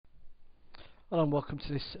Hello and welcome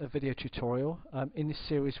to this video tutorial. In this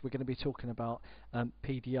series we're going to be talking about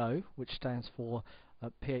PDO, which stands for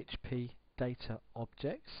PHP Data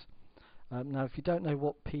Objects. Now if you don't know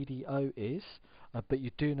what PDO is, but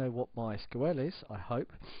you do know what MySQL is, I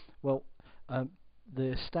hope, well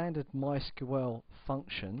the standard MySQL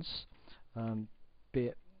functions, be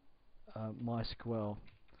it MySQL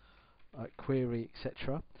query,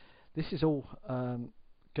 etc., this is all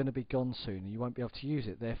going to be gone soon. You won't be able to use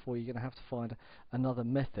it, therefore you're going to have to find another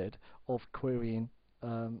method of querying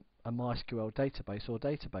a MySQL database or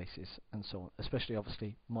databases and so on, especially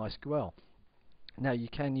obviously MySQL. Now you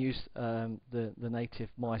can use the native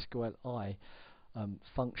MySQL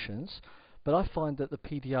functions, but I find that the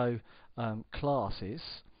PDO classes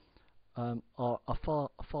are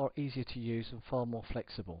far easier to use and far more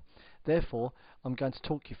flexible. Therefore, I'm going to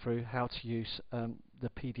talk you through how to use the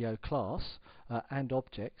PDO class and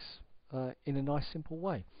objects in a nice simple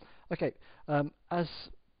way. Okay, as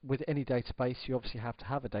with any database, you obviously have to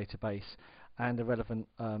have a database and the relevant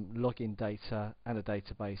login data and a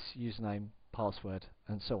database, username, password,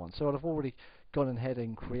 and so on. So I've already gone ahead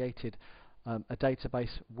and created a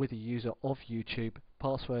database with a user of YouTube,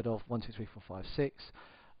 password of 123456,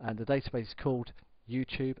 and the database is called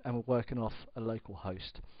YouTube, and we're working off a local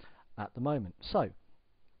host at the moment. So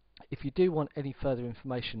if you do want any further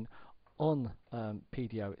information on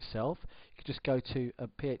PDO itself, you can just go to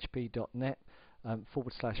php.net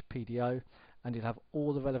 /PDO, and you'll have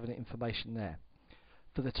all the relevant information there.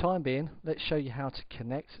 For the time being, let's show you how to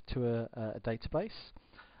connect to a database.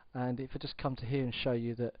 And if I just come to here and show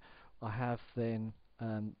you that I have then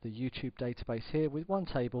the YouTube database here with one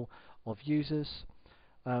table of users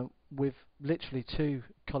with literally two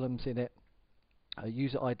columns in it.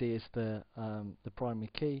 User ID is the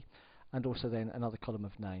primary key, and also then another column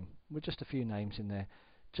of name with just a few names in there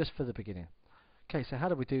just for the beginning. Okay, so how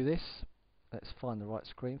do we do this? Let's find the right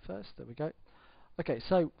screen first. There we go. Okay,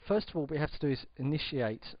 so first of all we have to do is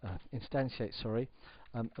instantiate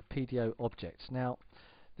a PDO object. Now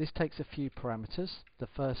this takes a few parameters. The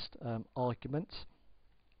first argument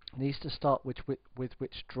needs to start with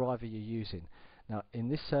which driver you're using. Now in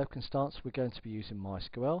this circumstance we're going to be using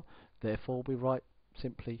MySQL, therefore we write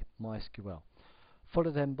simply MySQL.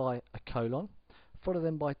 Follow them by a colon, follow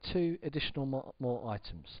them by two additional more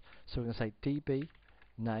items. So we're going to say DB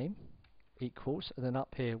name equals, and then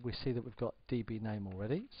up here we see that we've got DB name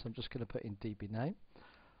already, so I'm just going to put in DB name.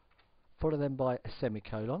 Follow them by a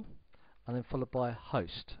semicolon, and then followed by a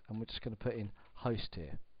host, and we're just going to put in host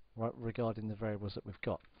here, right, regarding the variables that we've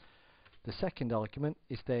got. The second argument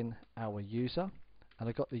is then our user, and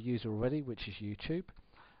I got the user already, which is YouTube,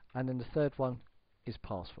 and then the third one is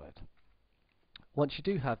password. Once you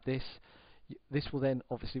do have this, this will then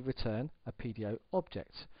obviously return a PDO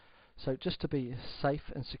object. So just to be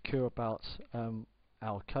safe and secure about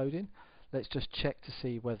our coding, let's just check to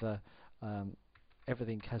see whether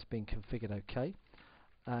everything has been configured okay,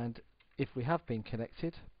 and if we have been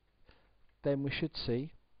connected, then we should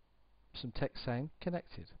see some text saying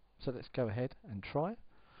connected. So let's go ahead and try.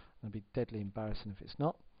 It'll be deadly embarrassing if it's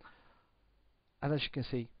not. And as you can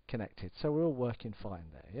see, connected. So we're all working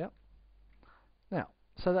fine there, yeah? Now,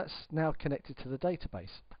 so that's now connected to the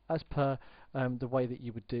database as per the way that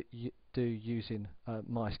you would do using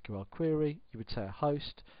MySQL query. You would say a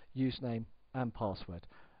host, username, and password.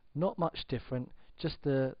 Not much different, just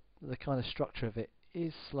the kind of structure of it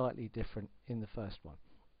is slightly different in the first one.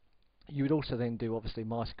 You would also then do obviously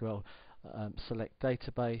MySQL select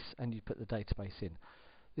database, and you put the database in.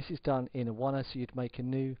 This is done in a one-er, so you'd make a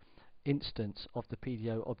new instance of the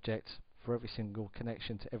PDO object for every single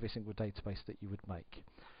connection to every single database that you would make.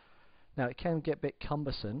 Now it can get a bit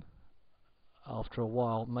cumbersome after a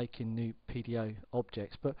while making new PDO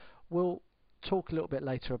objects, but we'll talk a little bit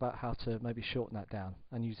later about how to maybe shorten that down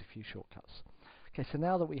and use a few shortcuts. Okay, so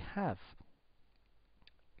now that we have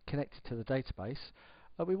connected to the database,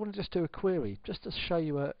 we want to just do a query, just to show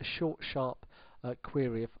you a short, sharp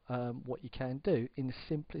query of what you can do in the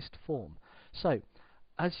simplest form. So,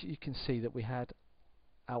 as you can see that we had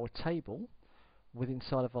our table within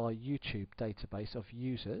inside of our YouTube database of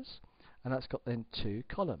users, and that's got then two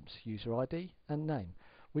columns, user ID and name.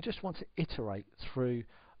 We just want to iterate through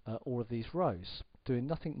all of these rows, doing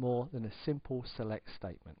nothing more than a simple select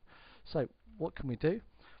statement. So, what can we do?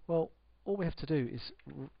 Well, all we have to do is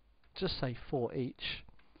just say for each,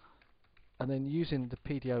 and then using the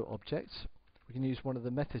PDO object we can use one of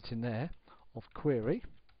the methods in there of query,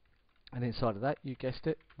 and inside of that, you guessed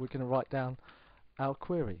it, we're going to write down our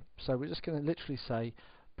query. So we're just going to literally say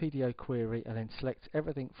PDO query and then select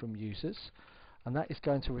everything from users, and that is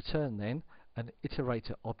going to return then an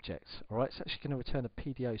iterator object. Alright, it's actually going to return a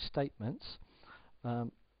PDO statement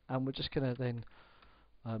and we're just going to then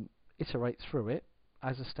iterate through it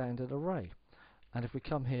as a standard array. And if we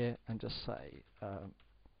come here and just say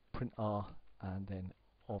print r and then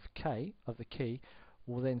of k of the key,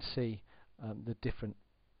 we'll then see the different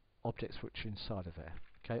objects which are inside of there,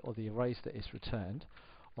 okay, or the arrays that is returned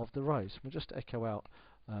of the rows. We'll just echo out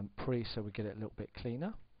pre so we get it a little bit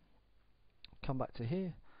cleaner. Come back to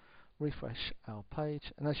here, refresh our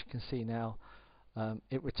page, and as you can see now,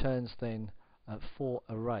 it returns then 4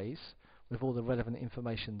 arrays with all the relevant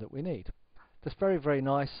information that we need. That's very, very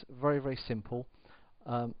nice, very, very simple.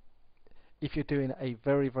 If you're doing a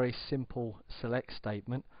very, very simple select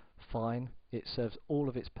statement, fine, it serves all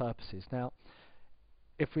of its purposes. Now,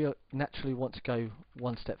 if we naturally want to go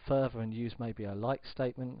one step further and use maybe a like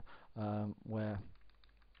statement, where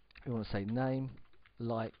we want to say name,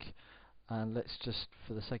 like, and let's just,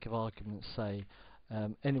 for the sake of argument, say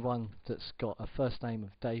anyone that's got a first name of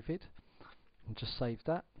David, and just save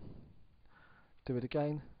that. Do it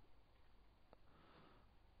again.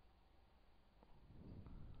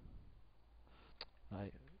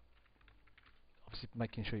 Obviously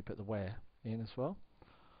making sure you put the where in as well.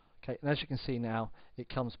 Okay, and as you can see now, it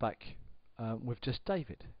comes back with just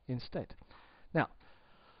David instead. Now,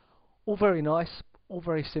 all very nice, all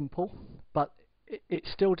very simple, but it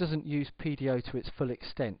still doesn't use PDO to its full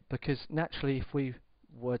extent, because naturally if we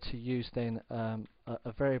were to use then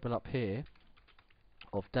a variable up here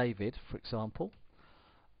of David, for example,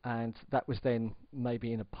 and that was then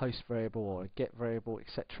maybe in a post variable or a get variable,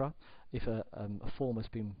 etc. If a form has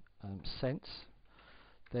been sent,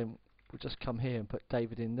 then we'll just come here and put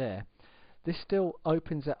David in there. This still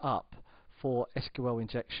opens it up for SQL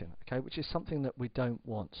injection, okay, which is something that we don't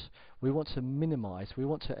want. We want to minimize, we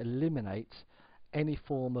want to eliminate any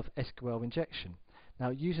form of SQL injection. Now,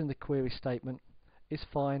 using the query statement is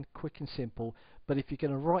fine, quick and simple, but if you're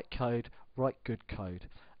going to write code, write good code,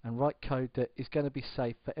 and write code that is going to be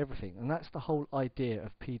safe for everything. And that's the whole idea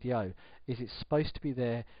of PDO, is it's supposed to be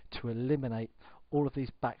there to eliminate all of these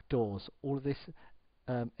backdoors, all of this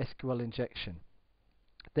SQL injection.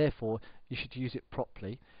 Therefore, you should use it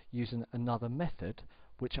properly using another method,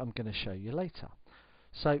 which I'm going to show you later.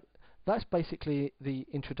 So that's basically the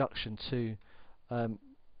introduction to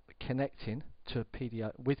connecting to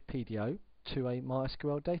PDO with PDO to a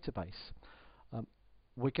MySQL database.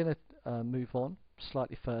 We're going to move on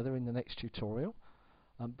slightly further in the next tutorial,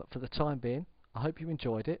 but for the time being, I hope you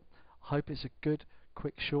enjoyed it. I hope it's a good,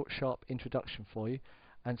 quick, short, sharp introduction for you,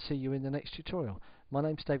 and see you in the next tutorial. My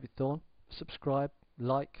name's David Thorne. Subscribe,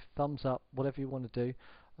 like, thumbs up, whatever you want to do,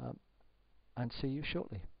 and see you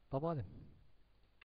shortly. Bye bye then.